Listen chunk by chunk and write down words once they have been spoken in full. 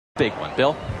Big one.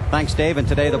 Bill? Thanks, Dave, and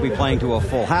today they'll be playing to a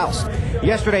full house.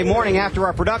 Yesterday morning, after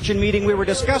our production meeting, we were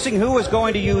discussing who was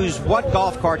going to use what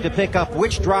golf cart to pick up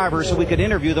which driver so we could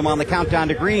interview them on the countdown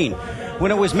to green.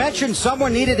 When it was mentioned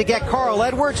someone needed to get Carl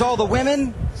Edwards, all the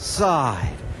women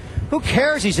sighed. Who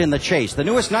cares he's in the chase? The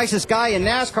newest, nicest guy in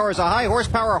NASCAR is a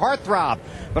high-horsepower heartthrob.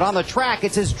 But on the track,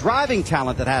 it's his driving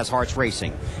talent that has hearts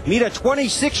racing. Meet a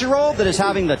 26-year-old that is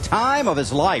having the time of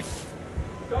his life.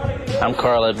 I'm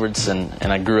Carl Edwards, and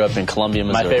I grew up in Columbia,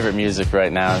 Missouri. My favorite music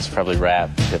right now is probably rap,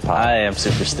 hip-hop. I am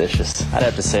superstitious. I'd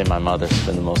have to say my mother's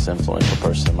been the most influential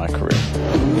person in my career.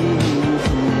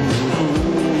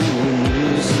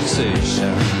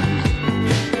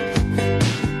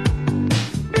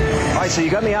 All right, so you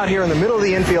got me out here in the middle of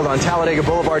the infield on Talledega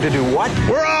Boulevard to do what?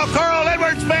 We're all Carl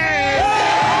Edwards fans!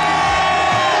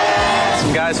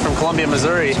 Some guys from Columbia,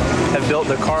 Missouri have built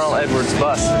the Carl Edwards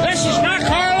bus. This is not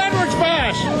Carl Edwards'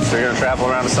 bus! So they're going to travel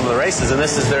around to some of the races, and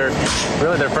this is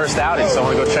really their first outing, so I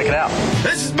want to go check it out.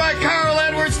 This is my Carl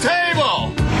Edwards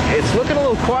table! It's looking a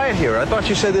little quiet here. I thought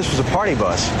you said this was a party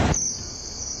bus.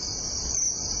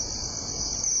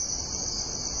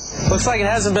 Looks like it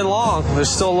hasn't been long. There's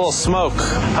still a little smoke.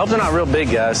 I hope they're not real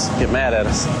big guys. Get mad at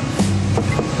us.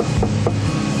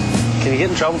 Can you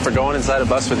get in trouble for going inside a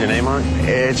bus with your name on it?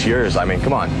 It's yours. I mean,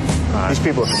 come on. These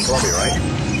people are from Columbia, right?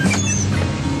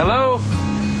 Hello?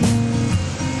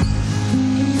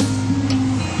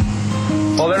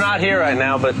 Well, they're not here right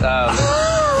now, but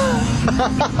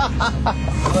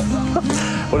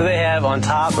what do they have on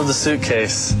top of the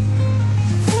suitcase?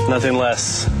 Nothing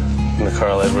less than the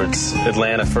Carl Edwards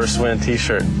Atlanta First Win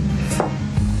t-shirt.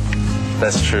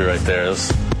 That's true right there.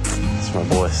 Those my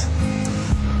boys.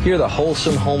 You're the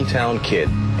wholesome hometown kid,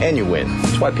 and you win.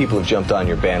 That's why people have jumped on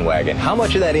your bandwagon. How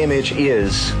much of that image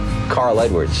is Carl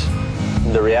Edwards?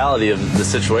 The reality of the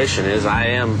situation is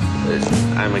I'm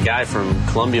a guy from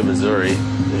Columbia, Missouri,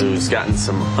 who's gotten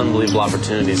some unbelievable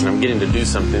opportunities, and I'm getting to do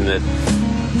something that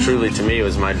truly, to me,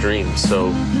 was my dream.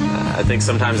 So I think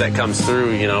sometimes that comes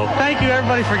through, you know. Thank you,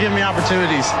 everybody, for giving me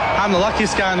opportunities. I'm the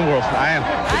luckiest guy in the world. I am.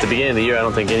 At the beginning of the year, I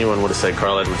don't think anyone would have said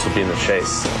Carl Edwards would be in the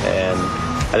chase. And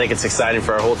I think it's exciting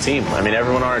for our whole team. I mean,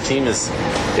 everyone on our team is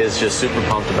just super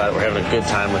pumped about it. We're having a good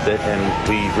time with it, and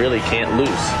we really can't lose.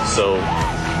 So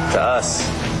to us,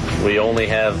 we only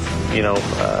have, you know,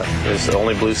 there's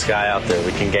only blue sky out there.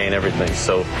 We can gain everything.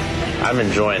 So I'm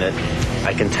enjoying it.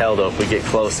 I can tell, though, if we get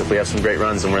close, if we have some great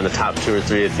runs and we're in the top 2 or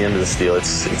 3 at the end of this deal,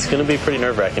 it's going to be pretty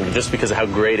nerve-wracking just because of how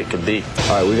great it could be.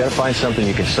 All right, we got to find something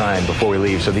you can sign before we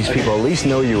leave so these people at least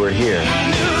know you were here.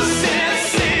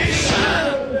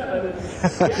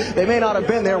 They may not have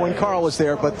been there when Carl was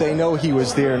there, but they know he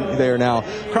was there now.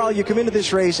 Carl, you come into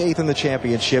this race 8th in the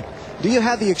championship. Do you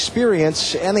have the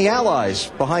experience and the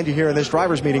allies behind you here in this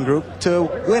drivers' meeting group to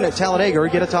win at Talledega or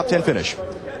get a top 10 finish?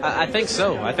 I think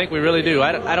so. I think we really do.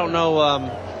 I don't know.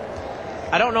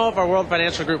 I don't know if our World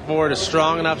Financial Group board is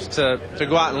strong enough to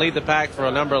go out and lead the pack for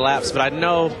a number of laps, but I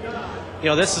know, you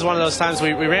know, this is one of those times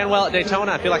we ran well at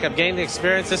Daytona. I feel like I've gained the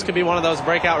experience. This could be one of those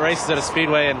breakout races at a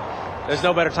speedway, and there's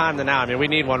no better time than now. I mean, we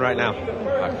need one right now.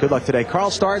 Good luck today. Carl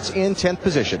starts in 10th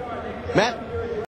position. Matt?